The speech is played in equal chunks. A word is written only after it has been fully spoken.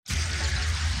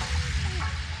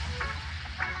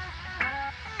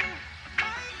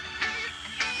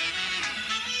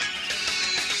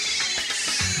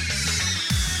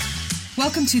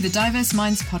Welcome to the Diverse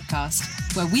Minds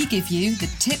podcast, where we give you the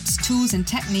tips, tools and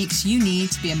techniques you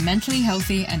need to be a mentally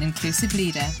healthy and inclusive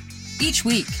leader. Each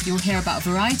week, you'll hear about a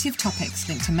variety of topics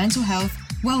linked to mental health,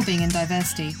 wellbeing and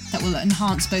diversity that will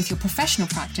enhance both your professional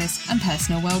practice and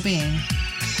personal wellbeing.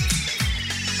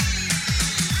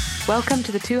 Welcome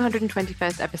to the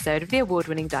 221st episode of the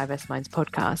award-winning Diverse Minds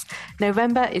podcast.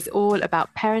 November is all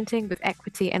about parenting with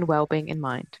equity and wellbeing in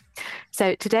mind.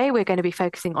 So today we're going to be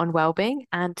focusing on wellbeing,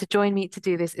 and to join me to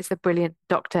do this is the brilliant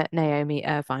Dr. Naomi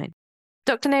Irvine.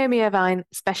 Dr. Naomi Irvine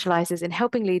specializes in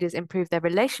helping leaders improve their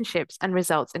relationships and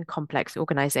results in complex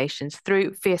organizations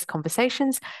through fierce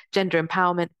conversations, gender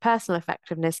empowerment, personal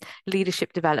effectiveness,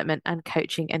 leadership development, and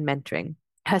coaching and mentoring.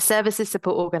 Her services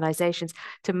support organizations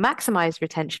to maximize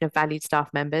retention of valued staff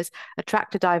members,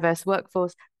 attract a diverse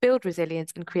workforce, build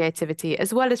resilience and creativity,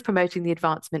 as well as promoting the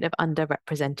advancement of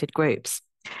underrepresented groups.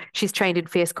 She's trained in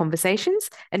fierce conversations,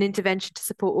 an intervention to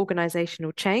support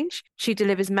organizational change. She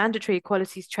delivers mandatory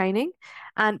equalities training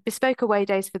and bespoke away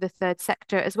days for the third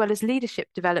sector, as well as leadership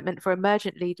development for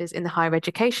emergent leaders in the higher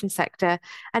education sector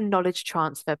and knowledge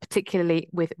transfer, particularly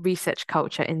with research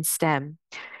culture in STEM.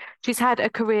 She's had a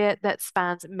career that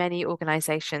spans many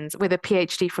organisations, with a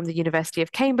PhD from the University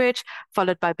of Cambridge,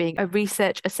 followed by being a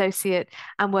research associate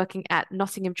and working at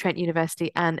Nottingham Trent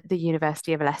University and the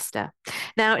University of Leicester.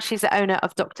 Now, she's the owner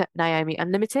of Dr. Naomi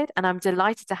Unlimited, and I'm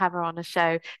delighted to have her on the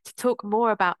show to talk more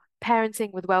about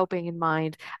parenting with wellbeing in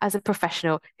mind as a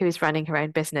professional who is running her own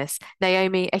business.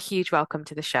 Naomi, a huge welcome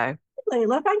to the show.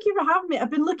 Layla, thank you for having me.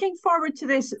 I've been looking forward to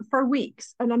this for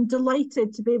weeks, and I'm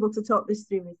delighted to be able to talk this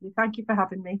through with you. Thank you for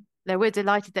having me. No, we're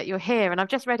delighted that you're here, and I've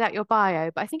just read out your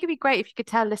bio, but I think it'd be great if you could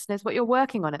tell listeners what you're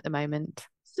working on at the moment.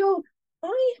 So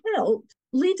I help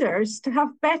leaders to have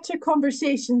better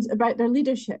conversations about their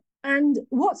leadership. And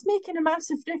what's making a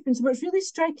massive difference, what's really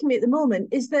striking me at the moment,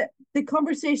 is that the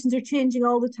conversations are changing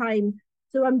all the time.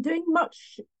 So I'm doing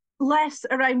much less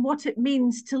around what it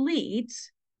means to lead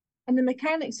and the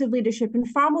mechanics of leadership, and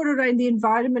far more around the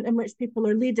environment in which people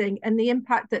are leading and the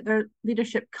impact that their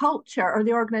leadership culture or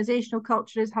the organizational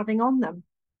culture is having on them.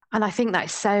 And I think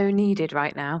that's so needed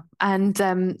right now. And,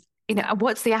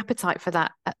 what's the appetite for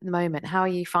that at the moment? How are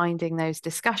you finding those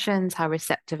discussions? How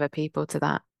receptive are people to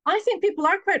that? I think people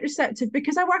are quite receptive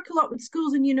because I work a lot with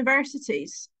schools and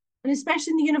universities. And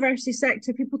especially in the university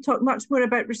sector, people talk much more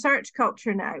about research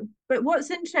culture now. But what's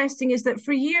interesting is that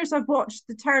for years, I've watched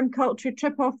the term culture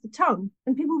trip off the tongue,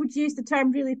 and people would use the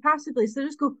term really passively. So they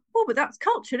just go, oh, but that's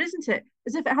culture, isn't it?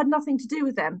 As if it had nothing to do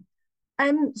with them.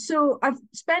 So I've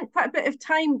spent quite a bit of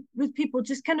time with people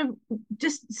just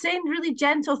saying really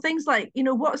gentle things like,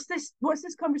 what's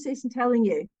this conversation telling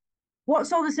you?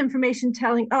 What's all this information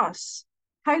telling us?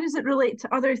 How does it relate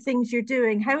to other things you're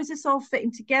doing? How is this all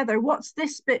fitting together? What's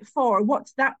this bit for?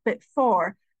 What's that bit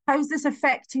for? How's this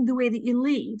affecting the way that you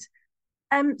lead?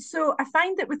 So I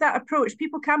find that with that approach,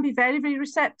 people can be very, very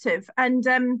receptive. And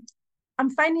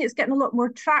I'm finding it's getting a lot more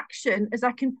traction as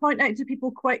I can point out to people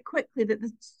quite quickly that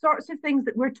the sorts of things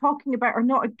that we're talking about are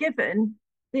not a given.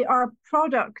 They are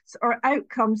products or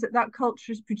outcomes that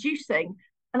culture is producing.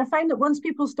 And I find that once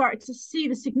people start to see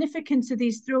the significance of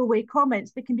these throwaway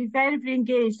comments, they can be very, very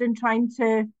engaged in trying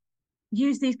to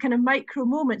use these kind of micro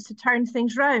moments to turn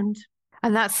things round.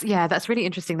 And that's really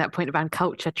interesting, that point around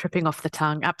culture tripping off the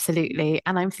tongue. Absolutely.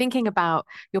 And I'm thinking about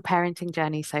your parenting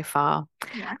journey so far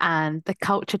and the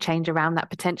culture change around that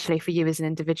potentially for you as an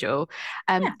individual.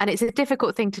 And it's a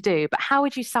difficult thing to do, but how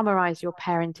would you summarize your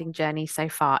parenting journey so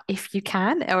far, if you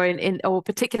can, or in a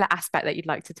particular aspect that you'd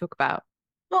like to talk about?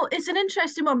 Well, it's an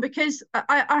interesting one because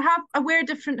I wear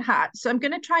different hats. So I'm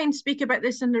going to try and speak about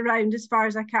this in the round as far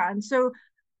as I can. So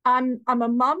I'm a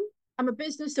mum, I'm a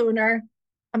business owner,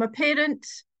 I'm a parent,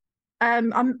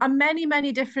 I'm many,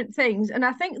 many different things. And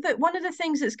I think that one of the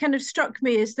things that's kind of struck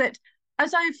me is that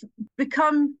as I've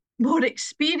become more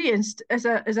experienced as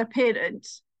a parent,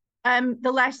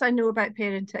 the less I know about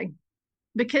parenting,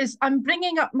 because I'm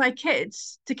bringing up my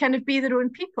kids to kind of be their own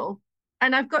people.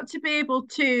 And I've got to be able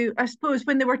to, I suppose,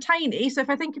 when they were tiny. So if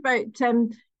I think about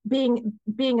being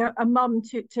a mum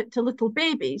to little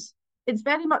babies, it's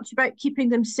very much about keeping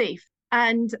them safe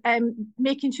and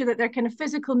making sure that their kind of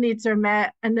physical needs are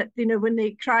met, and that, when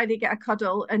they cry, they get a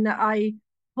cuddle, and that I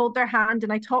hold their hand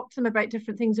and I talk to them about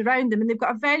different things around them. And they've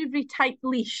got a very, very tight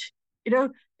leash.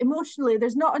 Emotionally,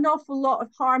 there's not an awful lot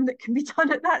of harm that can be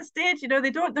done at that stage.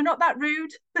 They're not that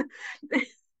rude.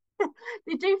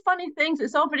 They do funny things.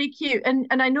 It's all very cute. And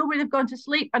I know where they've gone to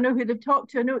sleep. I know who they've talked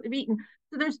to. I know what they've eaten.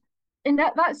 So there's, in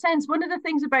that sense, one of the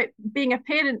things about being a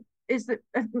parent is that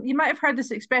you might have heard this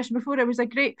expression before. I was a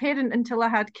great parent until I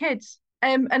had kids.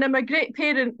 And I'm a great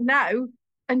parent now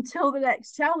until the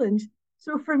next challenge.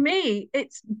 So for me,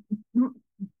 it's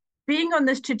being on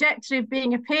this trajectory of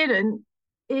being a parent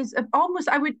is almost,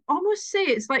 I would almost say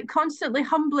it's like constantly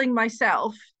humbling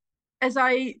myself as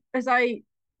I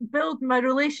build my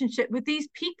relationship with these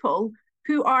people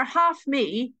who are half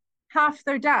me, half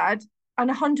their dad, and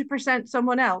 100%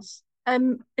 someone else.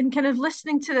 And kind of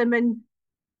listening to them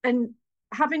and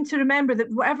having to remember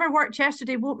that whatever worked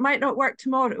yesterday might not work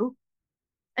tomorrow,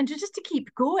 and just to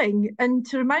keep going, and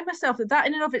to remind myself that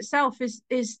in and of itself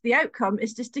is the outcome,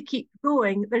 is just to keep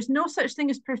going. There's no such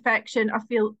thing as perfection. I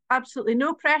feel absolutely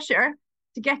no pressure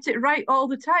to get it right all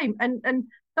the time, and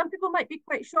some people might be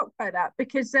quite shocked by that,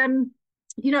 because there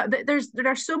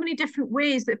are so many different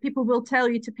ways that people will tell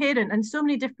you to parent, and so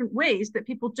many different ways that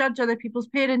people judge other people's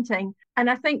parenting. And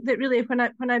I think that really, when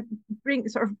I bring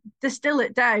sort of distill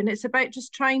it down, it's about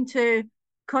just trying to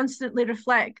constantly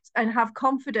reflect and have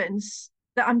confidence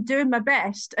that I'm doing my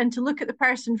best, and to look at the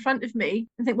person in front of me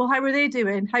and think, well, how are they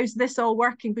doing? How's this all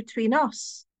working between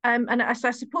us? So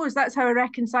I suppose that's how I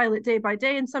reconcile it day by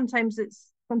day. And sometimes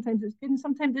it's good, and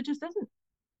sometimes it just isn't.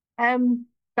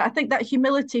 But I think that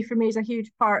humility for me is a huge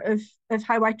part of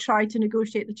how I try to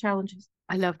negotiate the challenges.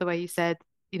 I love the way you said,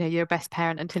 you're a best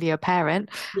parent until you're a parent.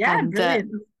 Yeah, and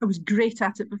brilliant. I was great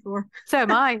at it before. So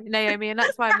am I, Naomi, and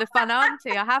that's why I'm the fun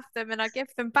auntie. I have them and I give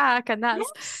them back, and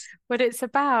that's what it's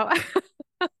about.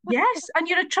 Yes, and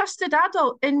you're a trusted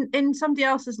adult in somebody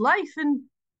else's life,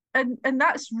 and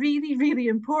that's really, really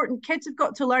important. Kids have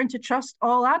got to learn to trust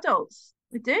all adults.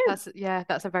 They do.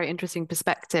 That's a very interesting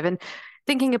perspective. And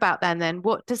thinking about then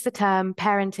what does the term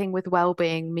parenting with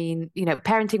wellbeing mean?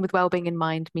 Parenting with wellbeing in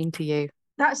mind mean to you?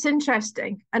 That's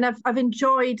interesting, and I've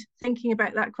enjoyed thinking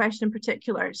about that question in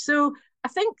particular. So I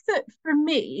think that for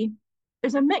me,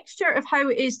 there's a mixture of how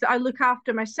it is that I look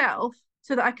after myself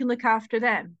so that I can look after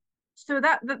them. So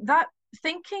that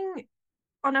thinking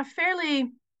on a fairly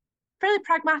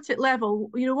pragmatic level,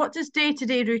 what does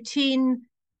day-to-day routine,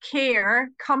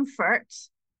 care, comfort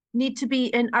need to be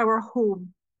in our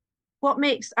home? What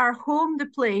makes our home the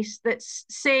place that's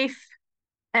safe,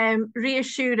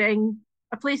 reassuring,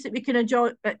 a place that we can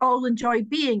all enjoy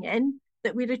being in,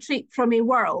 that we retreat from a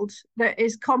world that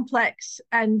is complex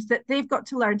and that they've got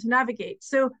to learn to navigate.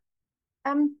 So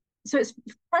it's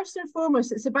first and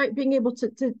foremost, it's about being able to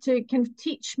kind of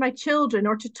teach my children,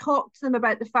 or to talk to them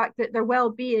about the fact that their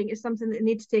well-being is something that they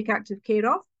need to take active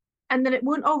care of, and that it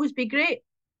won't always be great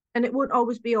and it won't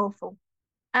always be awful.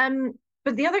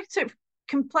 But the other sort of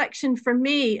complexion for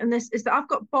me in this is that I've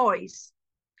got boys,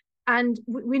 and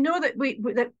we know that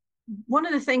that one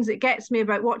of the things that gets me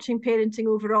about watching parenting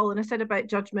overall, and I said about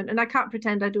judgment, and I can't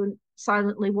pretend I don't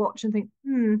silently watch and think,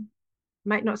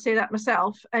 might not say that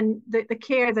myself, and the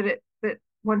care that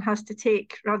one has to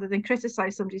take rather than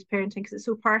criticize somebody's parenting because it's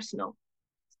so personal,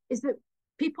 is that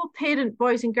people parent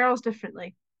boys and girls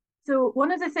differently. So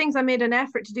one of the things I made an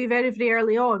effort to do very, very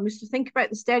early on was to think about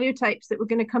the stereotypes that were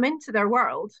going to come into their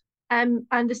world, and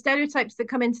the stereotypes that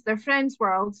come into their friends'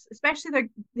 worlds, especially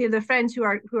their friends who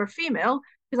are female,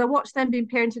 because I watched them being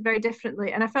parented very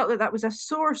differently, and I felt that was a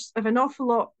source of an awful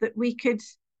lot that we could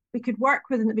work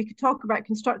with and that we could talk about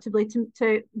constructively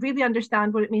to really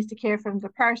understand what it means to care for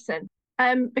another person.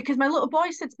 Because my little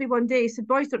boy said to me one day, he said,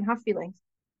 boys don't have feelings.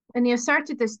 And he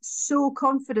asserted this so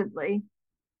confidently.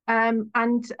 And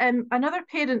another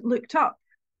parent looked up.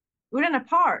 We're in a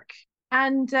park.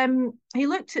 And he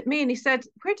looked at me and he said,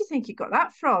 where do you think you got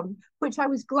that from? Which I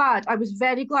was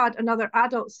very glad another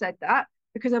adult said that,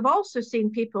 because I've also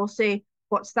seen people say,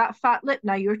 what's that fat lip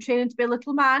now? You're training to be a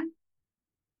little man.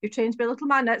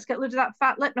 Let's get rid of that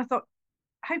fat lip. And I thought,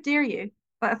 how dare you?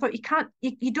 But I thought,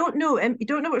 you don't know him. You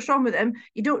don't know what's wrong with him.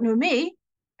 You don't know me.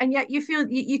 And yet you feel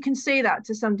you can say that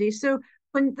to somebody. So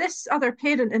when this other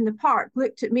parent in the park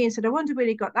looked at me and said, I wonder where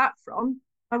he got that from,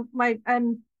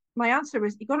 my answer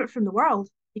was, he got it from the world.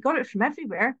 He got it from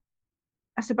everywhere.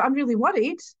 I said, but I'm really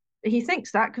worried that he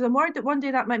thinks that, because I'm worried that one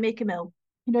day that might make him ill.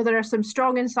 There are some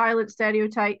strong and silent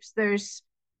stereotypes. There's,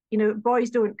 boys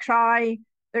don't cry.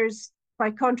 There's,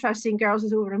 by contrast, seeing girls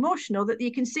as over emotional, that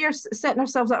you can see us setting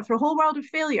ourselves up for a whole world of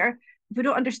failure if we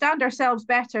don't understand ourselves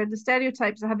better, the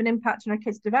stereotypes that have an impact on our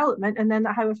kids' development, and then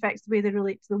how it affects the way they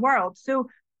relate to the world. So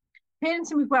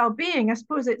parenting with well-being, I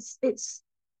suppose it's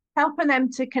helping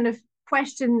them to kind of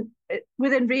question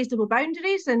within reasonable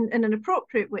boundaries and in an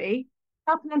appropriate way,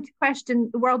 helping them to question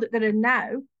the world that they're in now,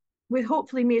 with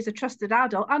hopefully me as a trusted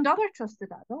adult and other trusted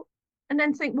adults, and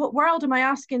then think, what world am I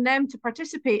asking them to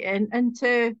participate in and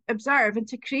to observe and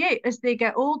to create as they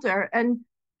get older? And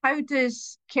how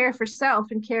does care for self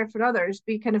and care for others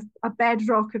be kind of a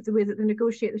bedrock of the way that they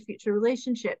negotiate the future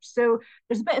relationships? So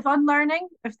there's a bit of unlearning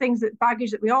of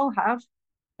baggage that we all have,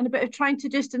 and a bit of trying to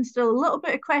just instill a little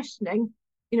bit of questioning,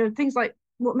 things like,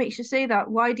 what makes you say that?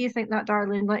 Why do you think that,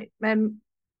 darling? Like,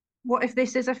 what if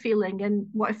this is a feeling, and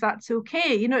what if that's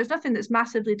okay? It's nothing that's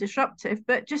massively disruptive,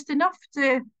 but just enough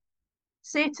to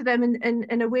say to them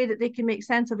in a way that they can make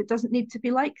sense of, it doesn't need to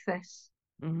be like this.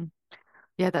 Mm-hmm.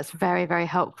 Yeah, that's very, very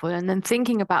helpful. And then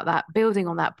thinking about that, building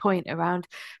on that point around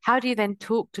how do you then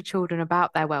talk to children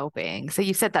about their well-being? So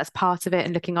you said that's part of it,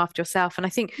 and looking after yourself. And I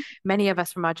think many of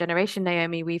us from our generation,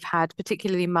 Naomi, we've had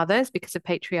particularly mothers, because of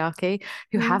patriarchy,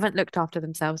 who haven't looked after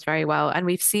themselves very well. And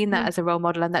we've seen that as a role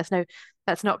model. And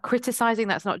that's not criticizing,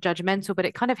 that's not judgmental, but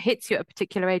it kind of hits you at a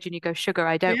particular age and you go, sugar,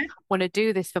 I don't want to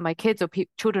do this for my kids or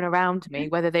children around me,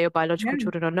 whether they are biological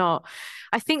children or not.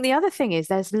 I think the other thing is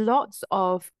there's lots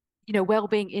of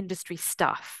well-being industry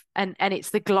stuff, and it's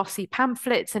the glossy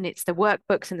pamphlets, and it's the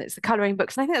workbooks, and it's the coloring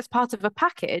books, and I think that's part of a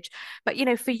package. But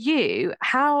for you,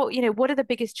 how what are the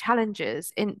biggest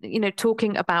challenges in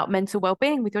talking about mental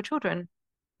well-being with your children?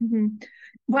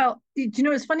 Well,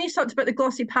 it's funny you talked about the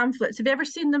glossy pamphlets. Have you ever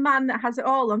seen the man that has it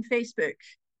all on Facebook?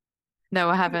 No,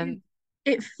 I haven't.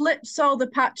 It flips all the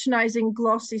patronizing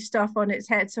glossy stuff on its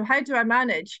head. So how do I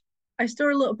manage? I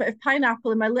store a little bit of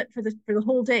pineapple in my lip for the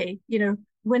whole day,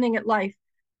 winning at life.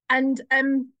 And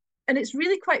it's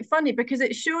really quite funny, because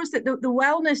it shows that the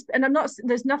wellness, and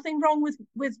there's nothing wrong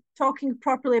with talking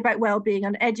properly about well-being,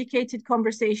 an educated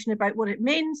conversation about what it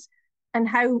means and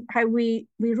how we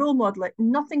role model it.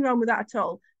 Nothing wrong with that at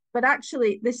all. But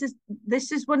actually, this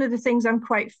is one of the things I'm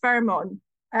quite firm on.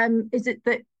 Is it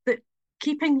that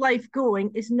keeping life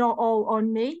going is not all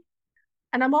on me,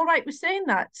 and I'm all right with saying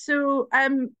that. So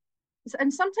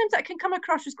and sometimes that can come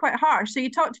across as quite harsh. So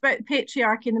you talked about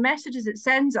patriarchy, and the messages it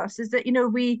sends us is that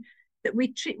we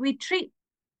treat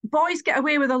boys get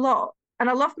away with a lot. And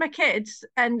I love my kids,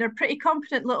 and they're pretty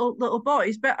competent little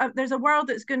boys, but there's a world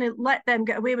that's going to let them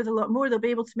get away with a lot more. They'll be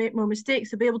able to make more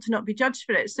mistakes. They'll be able to not be judged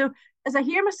for it. So as I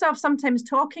hear myself sometimes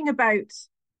talking about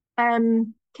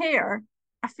care,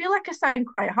 I feel like I sound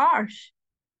quite harsh,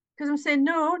 because I'm saying,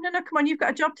 no, come on, you've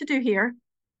got a job to do here.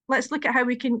 Let's look at how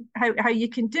you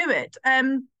can do it.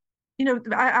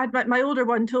 My older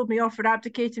one told me off for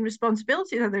abdicating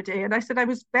responsibility the other day, and I said I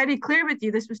was very clear with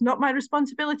you. This was not my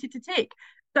responsibility to take.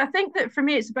 So I think that for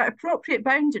me, it's about appropriate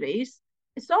boundaries.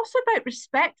 It's also about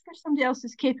respect for somebody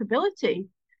else's capability.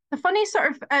 The funny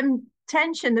sort of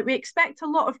tension that we expect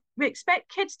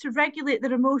kids to regulate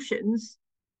their emotions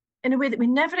in a way that we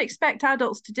never expect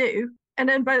adults to do, and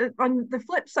then on the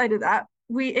flip side of that,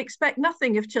 we expect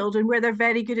nothing of children where they're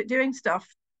very good at doing stuff.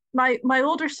 My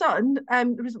older son,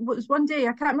 was one day,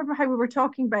 I can't remember how we were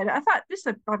talking about it. I thought, this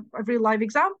is a real live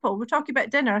example. We're talking about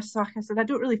dinner. So I said, I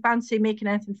don't really fancy making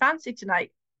anything fancy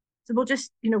tonight. So we'll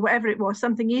just, whatever it was,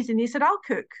 something easy. And he said, I'll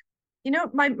cook. He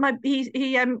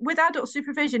with adult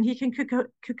supervision, he can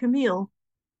cook a meal.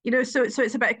 So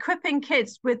it's about equipping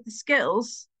kids with the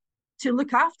skills to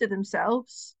look after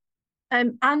themselves,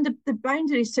 and the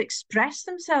boundaries to express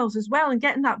themselves as well, and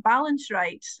getting that balance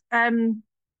right.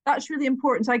 That's really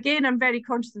important. So again, I'm very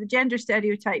conscious of the gender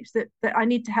stereotypes that I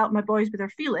need to help my boys with their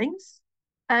feelings,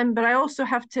 but I also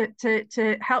have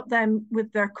to help them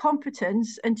with their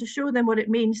competence, and to show them what it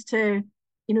means to,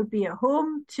 be at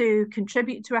home, to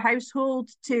contribute to a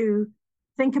household, to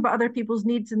think about other people's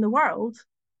needs in the world.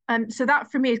 So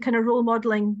that for me is kind of role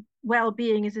modeling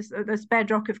well-being, is this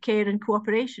bedrock of care and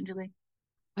cooperation, really.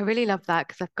 I really love that,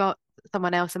 because I've got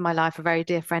someone else in my life, a very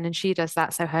dear friend, and she does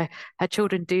that. So her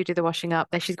children do the washing up.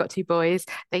 She's got 2 boys.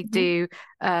 They do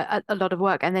a lot of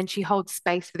work, and then she holds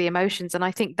space for the emotions. And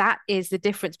I think that is the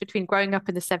difference between growing up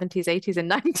in the 70s, 80s,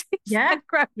 and 90s. And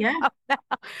growing up now.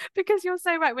 Because you're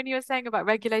so right when you were saying about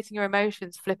regulating your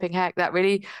emotions, flipping heck, that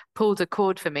really pulled a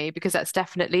chord for me, because that's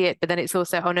definitely it. But then it's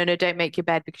also, oh no, don't make your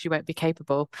bed because you won't be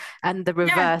capable. And the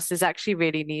reverse is actually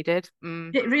really needed.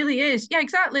 It really is. Yeah,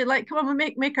 exactly. Like, come on,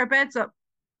 we'll make our beds up.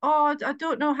 Oh, I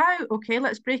don't know how. Okay,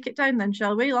 let's break it down then,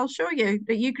 shall we? I'll show you.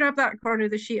 You grab that corner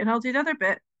of the sheet and I'll do the other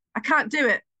bit. I can't do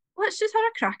it. Let's just have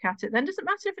a crack at it then. Doesn't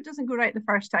matter if it doesn't go right the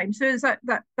first time. So it's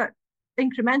that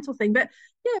incremental thing. But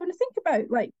yeah, when I think about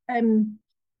like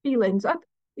feelings,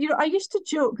 I used to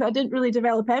joke that I didn't really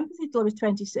develop empathy till I was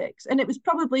 26, and it was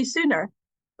probably sooner.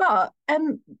 But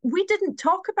we didn't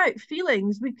talk about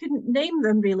feelings. We couldn't name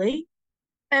them really.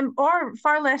 Or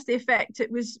far less the effect it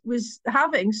was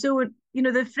having. So,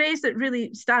 the phrase that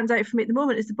really stands out for me at the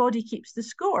moment is the body keeps the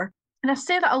score. And I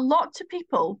say that a lot to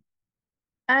people.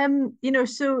 So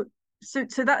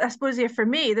that, I suppose, for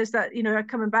me, there's that,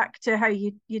 coming back to how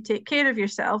you take care of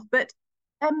yourself. But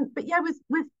yeah,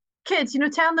 with kids,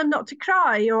 telling them not to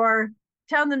cry, or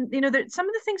telling them, that some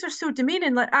of the things are so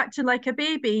demeaning, like acting like a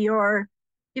baby, or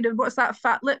what's that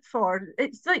fat lip for?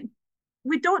 It's like,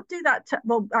 we don't do that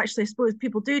well, actually, I suppose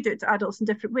people do it to adults in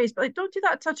different ways, but like, don't do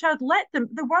that to a child. Let them.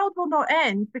 The world will not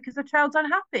end because the child's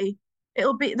unhappy. It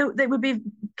would be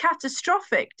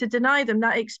catastrophic to deny them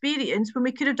that experience when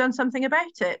we could have done something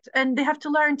about it. And they have to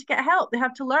learn to get help. They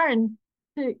have to learn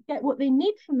to get what they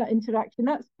need from that interaction.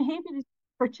 That's behavior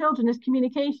for children is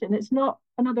communication. It's not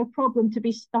another problem to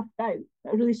be stuffed out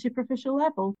at a really superficial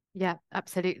level. Yeah,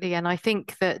 absolutely. And I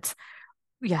think that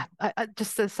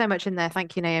just there's so much in there.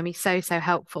 Thank you, Naomi. So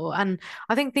helpful. And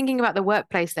I think thinking about the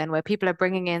workplace then, where people are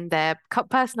bringing in their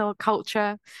personal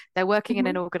culture, they're working in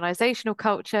an organizational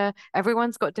culture.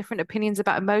 Everyone's got different opinions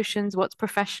about emotions, what's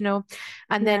professional.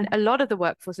 And then a lot of the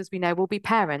workforce, as we know, will be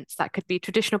parents. That could be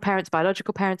traditional parents,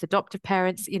 biological parents, adoptive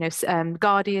parents,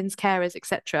 guardians, carers,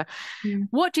 etc.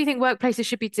 What do you think workplaces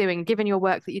should be doing, given your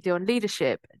work that you do on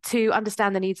leadership, to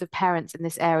understand the needs of parents in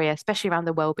this area, especially around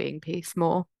the well-being piece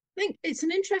more? I think it's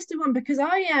an interesting one because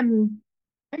I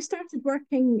started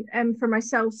working for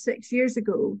myself 6 years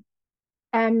ago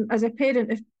as a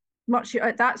parent of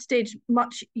at that stage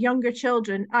much younger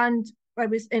children, and I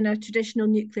was in a traditional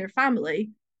nuclear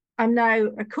family. I'm now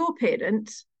a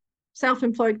co-parent,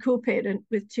 self-employed co-parent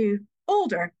with two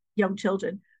older young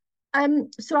children.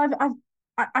 So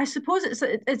I suppose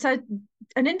it's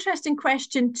an interesting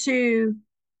question to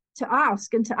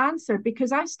ask and to answer,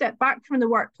 because I stepped back from the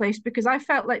workplace because I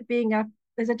felt like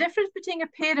there's a difference between a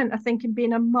parent, I think, and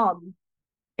being a mum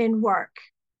in work.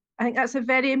 I think that's a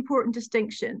very important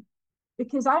distinction,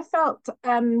 because I felt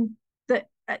that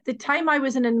at the time I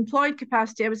was in an employed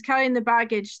capacity, I was carrying the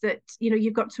baggage that,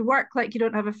 you've got to work like you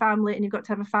don't have a family, and you've got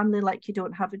to have a family like you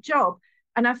don't have a job.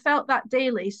 And I felt that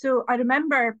daily. So I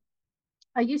remember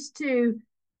I used to,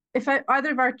 if either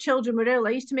of our children were ill,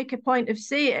 I used to make a point of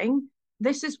saying,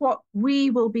 this is what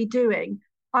we will be doing.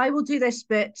 I will do this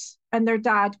bit and their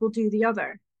dad will do the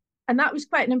other. And that was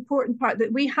quite an important part,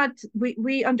 that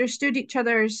we understood each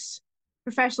other's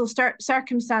professional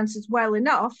circumstances well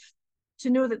enough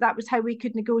to know that was how we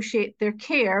could negotiate their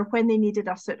care when they needed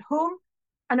us at home.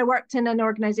 And I worked in an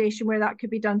organisation where that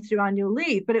could be done through annual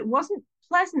leave, but it wasn't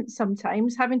pleasant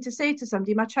sometimes having to say to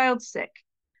somebody, my child's sick.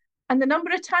 And the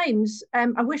number of times I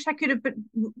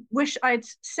wish I'd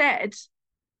said,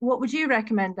 what would you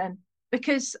recommend then?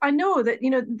 Because I know that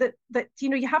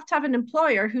you have to have an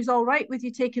employer who's all right with you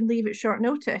taking leave at short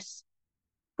notice,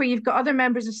 where you've got other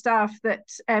members of staff that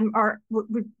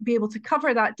would be able to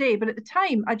cover that day. But at the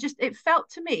time, it felt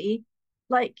to me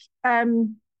like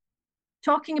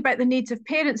talking about the needs of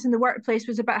parents in the workplace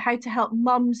was about how to help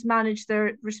mums manage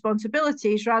their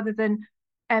responsibilities rather than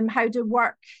how do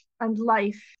work and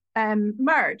life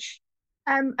merge.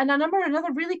 And I remember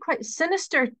another really quite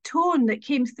sinister tone that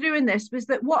came through in this was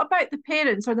that, what about the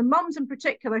parents, or the mums in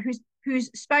particular, whose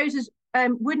spouses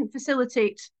wouldn't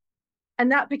facilitate?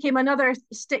 And that became another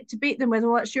stick to beat them with,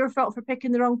 well, it's your fault for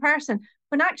picking the wrong person.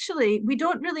 When actually, we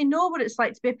don't really know what it's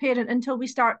like to be a parent until we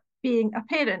start being a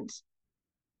parent.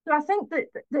 So I think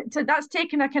that's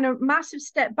taken a kind of massive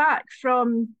step back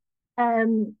from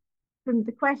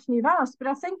the question you've asked. But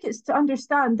I think it's to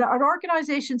understand that our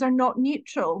organisations are not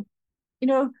neutral.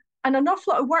 And an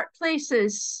awful lot of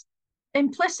workplaces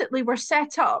implicitly were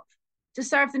set up to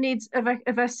serve the needs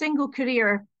of a single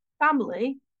career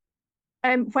family,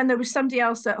 when there was somebody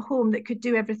else at home that could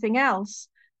do everything else.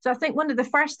 So I think one of the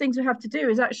first things we have to do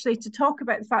is actually to talk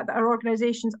about the fact that our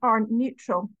organisations aren't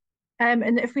neutral.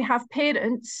 And if we have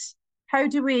parents, how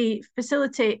do we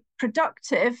facilitate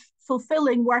productive,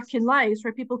 fulfilling working lives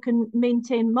where people can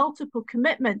maintain multiple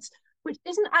commitments, which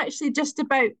isn't actually just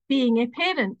about being a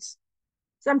parent.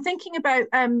 So I'm thinking about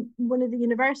one of the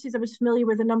universities I was familiar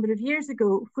with a number of years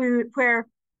ago, where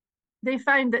they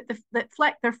found that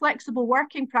their flexible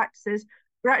working practices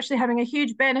were actually having a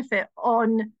huge benefit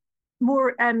on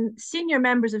more senior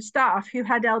members of staff who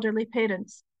had elderly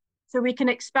parents. So we can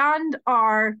expand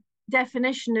our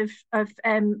definition of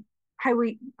how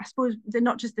we, I suppose,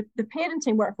 not just the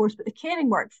parenting workforce, but the caring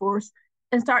workforce,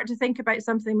 and start to think about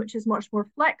something which is much more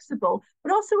flexible,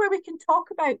 but also where we can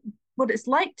talk about what it's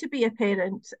like to be a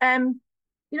parent. And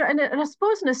I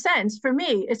suppose in a sense, for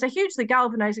me, it's a hugely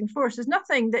galvanizing force. There's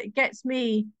nothing that gets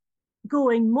me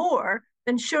going more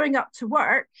than showing up to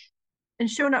work and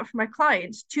showing up for my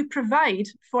clients to provide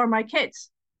for my kids.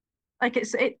 Like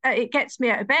it gets me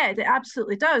out of bed. It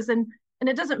absolutely does. And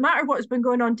it doesn't matter what's been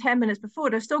going on 10 minutes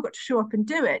before, I've still got to show up and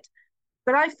do it.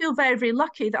 But I feel very, very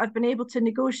lucky that I've been able to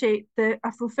negotiate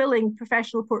a fulfilling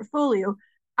professional portfolio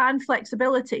and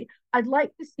flexibility. I'd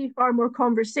like to see far more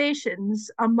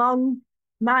conversations among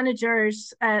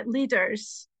managers,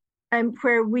 leaders,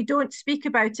 where we don't speak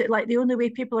about it like the only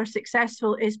way people are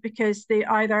successful is because they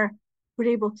either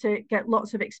were able to get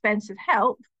lots of expensive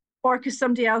help, or because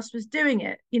somebody else was doing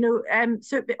it,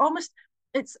 so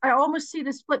I almost see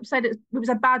this flip side. It was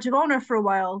a badge of honor for a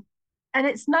while, and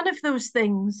it's none of those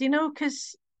things,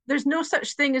 because there's no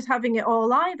such thing as having it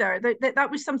all either.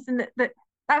 That was something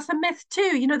that's a myth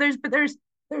too.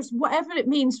 There's whatever it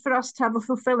means for us to have a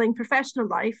fulfilling professional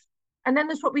life, and then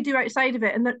there's what we do outside of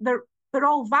it, and they're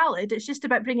all valid. It's just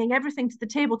about bringing everything to the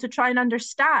table to try and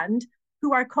understand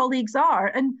who our colleagues are.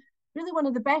 And really, one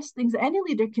of the best things that any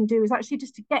leader can do is actually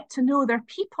just to get to know their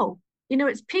people.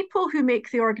 It's people who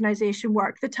make the organization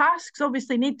work. The tasks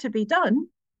obviously need to be done,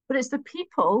 but it's the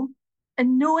people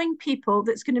and knowing people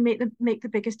that's going to make the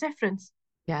biggest difference.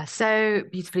 Yeah, so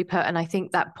beautifully put. And I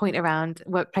think that point around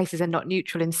workplaces are not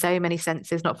neutral in so many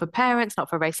senses, not for parents,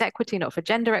 not for race equity, not for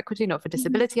gender equity, not for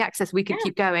disability access. We could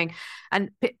keep going.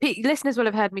 And listeners will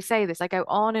have heard me say this. I go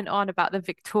on and on about the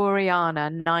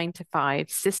Victoriana 9-to-5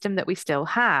 system that we still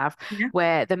have,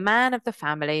 where the man of the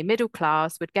family, middle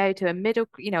class, would go to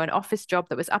an office job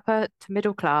that was upper to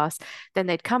middle class. Then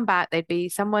they'd come back, there'd be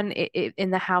someone in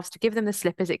the house to give them the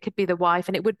slippers. It could be the wife,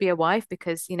 and it would be a wife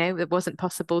because, it wasn't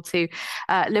possible to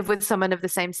live with someone of the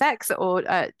same sex, or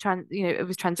it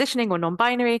was transitioning or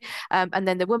non-binary, and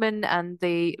then the woman and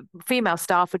the female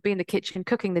staff would be in the kitchen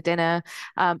cooking the dinner,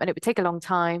 and it would take a long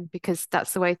time because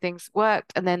that's the way things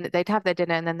worked. And then they'd have their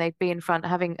dinner, and then they'd be in front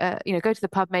having go to the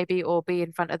pub maybe, or be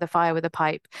in front of the fire with a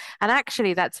pipe. And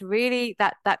actually that's really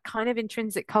that kind of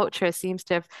intrinsic culture seems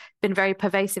to have been very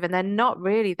pervasive, and there are not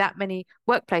really that many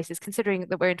workplaces, considering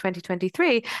that we're in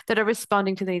 2023, that are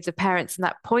responding to the needs of parents. And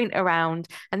that point around,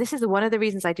 and this is one of the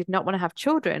reasons I did not want to have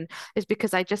children, is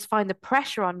because I just find the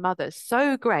pressure on mothers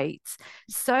so great,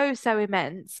 so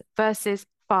immense, versus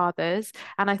fathers.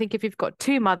 And I think if you've got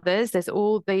two mothers, there's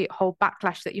all the whole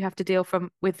backlash that you have to deal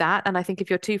with that. And I think if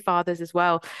you're two fathers as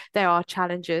well, there are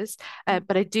challenges,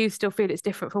 but I do still feel it's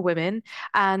different for women.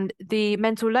 And the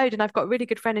mental load, and I've got a really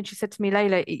good friend, and she said to me,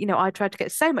 Layla, I tried to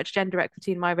get so much gender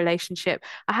equity in my relationship.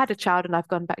 I had a child and I've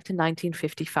gone back to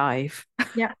 1955.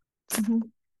 Yeah. Mm-hmm.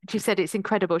 She said it's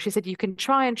incredible. She said you can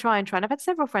try and try and try. And I've had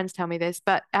several friends tell me this,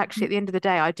 but actually at the end of the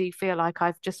day, I do feel like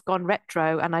I've just gone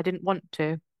retro and I didn't want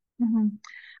to. Mm-hmm.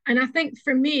 And I think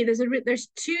for me, there's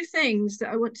two things that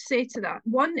I want to say to that.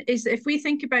 One is that if we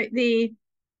think about the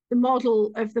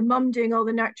model of the mum doing all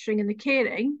the nurturing and the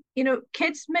caring,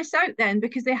 kids miss out then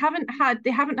because they haven't had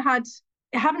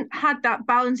that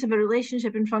balance of a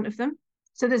relationship in front of them.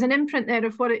 So there's an imprint there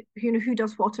of who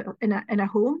does what in a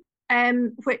home.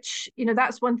 Which,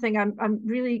 that's one thing I'm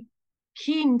really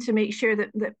keen to make sure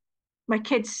that my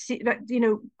kids see that,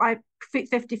 I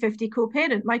 50-50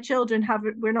 co-parent. My children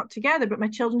we're not together, but my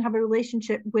children have a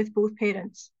relationship with both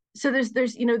parents. So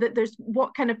there's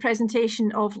what kind of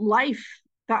presentation of life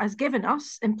that has given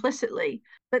us implicitly.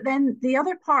 But then the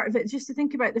other part of it, just to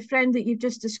think about the friend that you've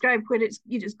just described, where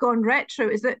it's gone retro,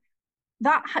 is that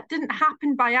didn't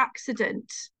happen by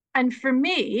accident. And for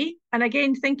me, and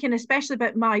again, thinking especially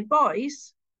about my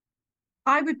boys,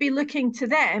 I would be looking to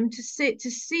them to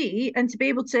see and to be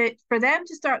able for them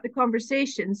to start the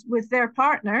conversations with their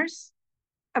partners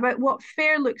about what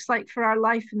fair looks like for our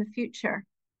life in the future.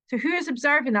 So who is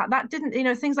observing that? That didn't,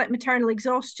 things like maternal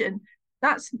exhaustion,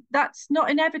 that's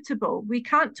not inevitable. We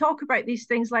can't talk about these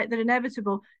things like they're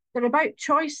inevitable. They're about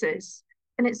choices.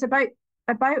 And it's about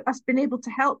us being able to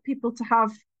help people to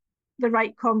have the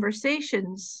right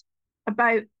conversations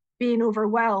about being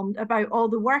overwhelmed, about all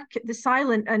the work, the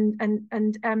silent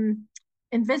and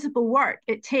invisible work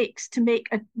it takes to make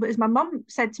as my mum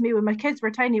said to me when my kids were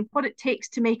tiny, what it takes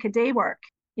to make a day work,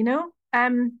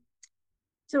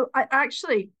 So I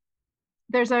actually,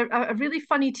 there's a really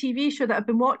funny TV show that I've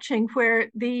been watching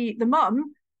where the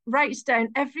mum writes down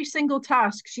every single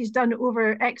task she's done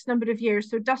over X number of years.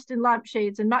 So dusting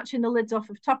lampshades and matching the lids off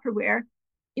of Tupperware.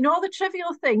 All the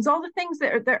trivial things, all the things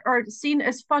that are seen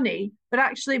as funny, but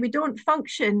actually we don't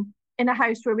function in a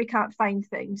house where we can't find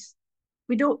things.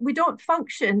 We don't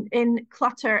function in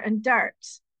clutter and dirt,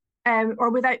 or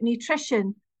without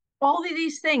nutrition. All of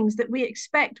these things that we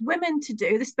expect women to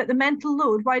do, this, but the mental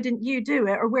load, why didn't you do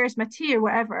it? Or where's my tea or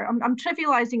whatever? I'm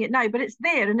trivializing it now, but it's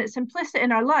there and it's implicit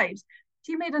in our lives.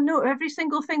 She made a note of every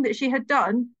single thing that she had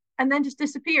done and then just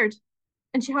disappeared.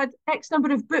 And she had X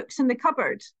number of books in the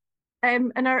cupboard.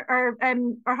 And our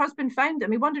husband found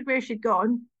them. He wondered where she'd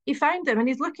gone. He found them and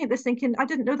he's looking at this thinking, I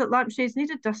didn't know that lampshades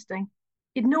needed dusting.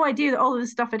 He had no idea that all of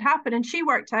this stuff had happened. And she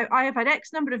worked out, I have had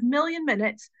X number of million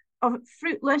minutes of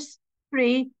fruitless,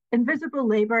 free, invisible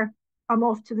labor. I'm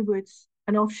off to the woods.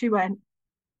 And off she went.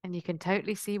 And you can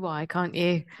totally see why, can't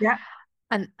you? Yeah.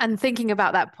 And thinking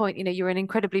about that point, you're an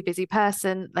incredibly busy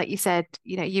person. Like you said,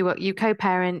 you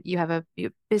co-parent, you have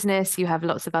your business, you have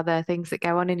lots of other things that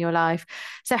go on in your life.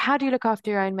 So how do you look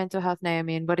after your own mental health,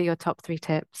 Naomi? And what are your top 3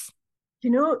 tips?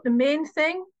 The main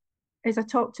thing is I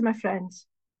talk to my friends.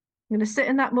 I'm going to sit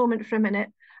in that moment for a minute.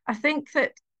 I think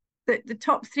that the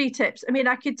top 3 tips,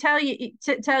 I could tell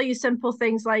you simple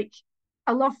things like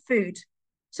I love food.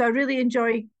 So I really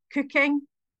enjoy cooking.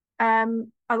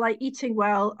 I like eating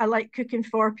well. I like cooking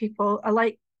for people. I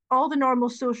like all the normal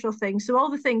social things. So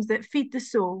all the things that feed the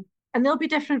soul, and they'll be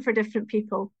different for different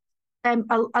people.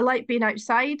 I like being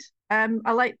outside. I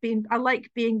like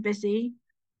being busy.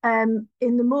 In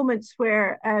the moments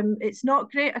where it's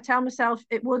not great, I tell myself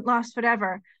it won't last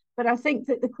forever. But I think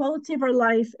that the quality of our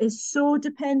life is so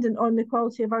dependent on the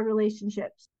quality of our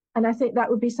relationships. And I think that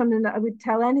would be something that I would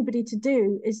tell anybody to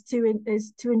do, is to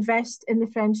invest in the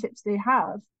friendships they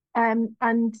have,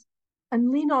 and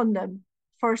lean on them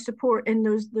for support in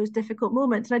those difficult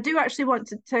moments. And I do actually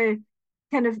want to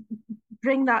kind of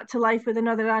bring that to life with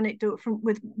another anecdote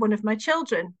with one of my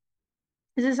children.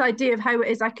 Is this idea of how it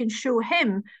is I can show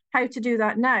him how to do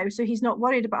that now, so he's not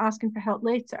worried about asking for help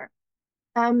later.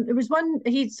 There was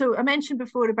so I mentioned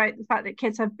before about the fact that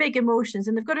kids have big emotions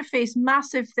and they've got to face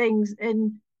massive things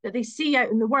that they see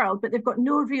out in the world, but they've got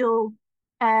no real,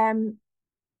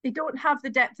 they don't have the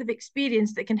depth of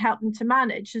experience that can help them to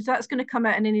manage. So that's going to come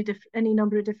out in any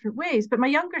number of different ways. But my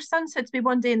younger son said to me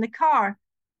one day in the car,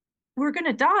 "We're going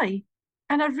to die."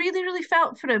 And I really, really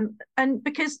felt for him. And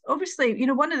because obviously,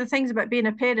 one of the things about being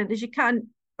a parent is you can't,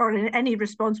 or any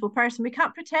responsible person, we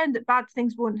can't pretend that bad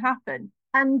things won't happen.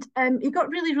 And he got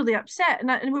really, really upset. And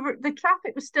the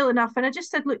traffic was still enough. And I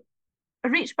just said, "Look," I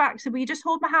reached back, said, "Will you just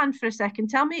hold my hand for a second?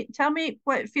 Tell me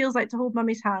what it feels like to hold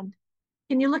mummy's hand.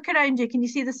 Can you look around you? Can you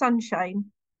see the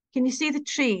sunshine? Can you see the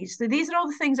trees? So these are all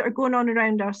the things that are going on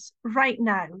around us right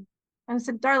now." And I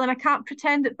said, "Darling, I can't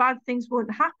pretend that bad things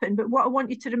won't happen, but what I want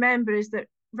you to remember is that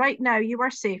right now you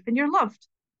are safe and you're loved."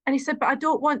 And he said, "But I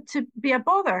don't want to be a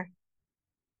bother."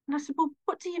 And I said, "Well,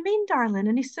 what do you mean, darling?"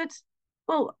 And he said,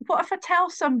 "Well, what if I tell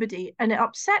somebody and it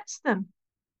upsets them?"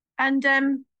 And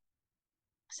I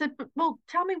said, "Well,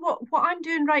 tell me what I'm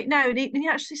doing right now." And he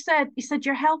actually said,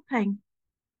 "You're helping."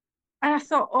 And I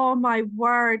thought, oh my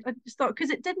word. I just thought,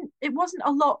 because it wasn't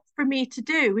a lot for me to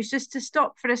do. It was just to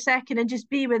stop for a second and just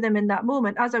be with him in that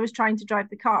moment as I was trying to drive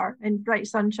the car in bright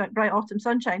autumn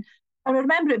sunshine. And I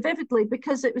remember it vividly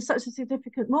because it was such a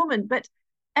significant moment. But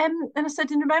and I said,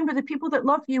 "And remember, the people that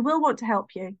love you will want to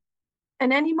help you.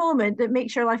 And any moment that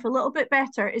makes your life a little bit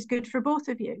better is good for both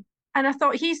of you." And I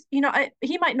thought he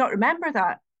might not remember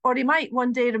that, or he might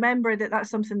one day remember that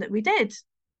that's something that we did.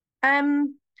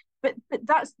 But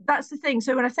that's the thing.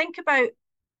 So when I think about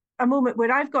a moment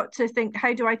where I've got to think,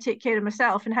 how do I take care of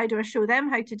myself and how do I show them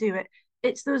how to do it?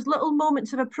 It's those little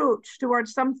moments of approach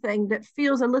towards something that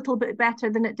feels a little bit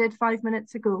better than it did 5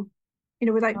 minutes ago,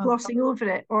 without glossing over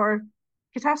it or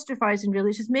catastrophizing, really.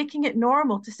 It's just making it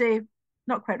normal to say,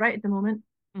 not quite right at the moment.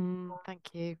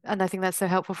 Thank you. And I think that's so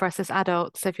helpful for us as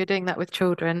adults. So if you're doing that with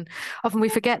children, often we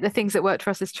forget the things that worked for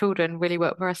us as children really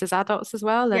work for us as adults as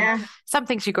well. And some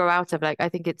things you grow out of, like I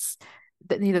think it's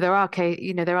that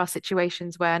there are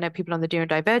situations where I know people on the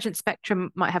neurodivergent spectrum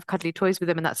might have cuddly toys with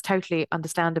them, and that's totally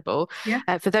understandable.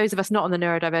 For those of us not on the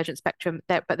neurodivergent spectrum,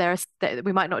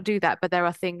 we might not do that, but there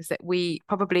are things that we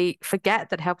probably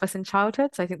forget that help us in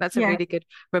childhood. So I think that's a really good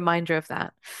reminder of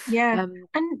that.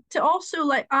 And to also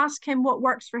ask him what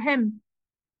works for him.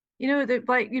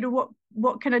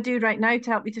 What can I do right now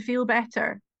to help you to feel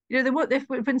better?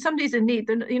 When somebody's in need,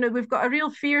 then we've got a real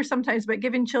fear sometimes about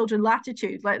giving children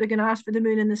latitude, like they're going to ask for the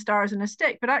moon and the stars and a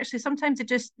stick. But actually, sometimes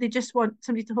they just want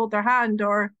somebody to hold their hand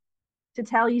or to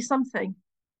tell you something.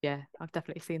 Yeah, I've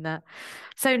definitely seen that.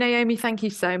 So Naomi, thank you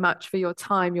so much for your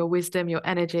time, your wisdom, your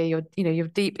energy, your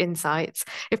deep insights.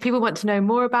 If people want to know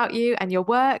more about you and your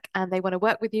work and they want to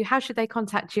work with you, how should they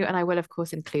contact you? And I will, of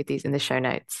course, include these in the show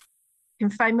notes. You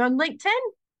can find me on LinkedIn.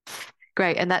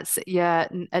 Great. And that's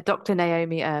Dr.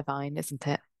 Naomi Irvine, isn't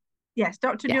it? Yes,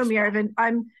 Dr. Naomi Irvine.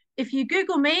 If you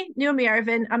Google me, Naomi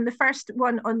Irvine, I'm the first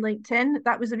one on LinkedIn.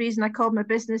 That was the reason I called my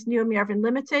business Naomi Irvine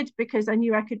Limited, because I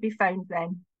knew I could be found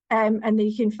then. And then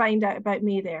you can find out about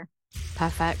me there.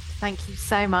 Perfect. Thank you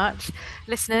so much.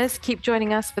 Listeners, keep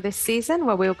joining us for this season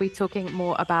where we'll be talking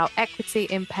more about equity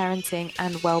in parenting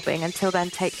and wellbeing. Until then,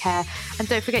 take care. And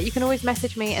don't forget, you can always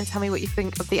message me and tell me what you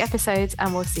think of the episodes,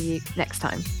 and we'll see you next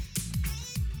time.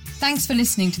 Thanks for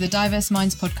listening to the Diverse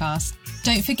Minds podcast.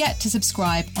 Don't forget to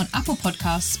subscribe on Apple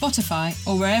Podcasts, Spotify,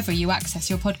 or wherever you access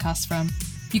your podcasts from.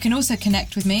 You can also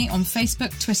connect with me on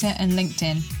Facebook, Twitter, and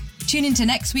LinkedIn. Tune into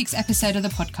next week's episode of the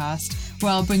podcast,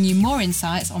 where I'll bring you more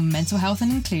insights on mental health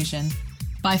and inclusion.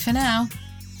 Bye for now.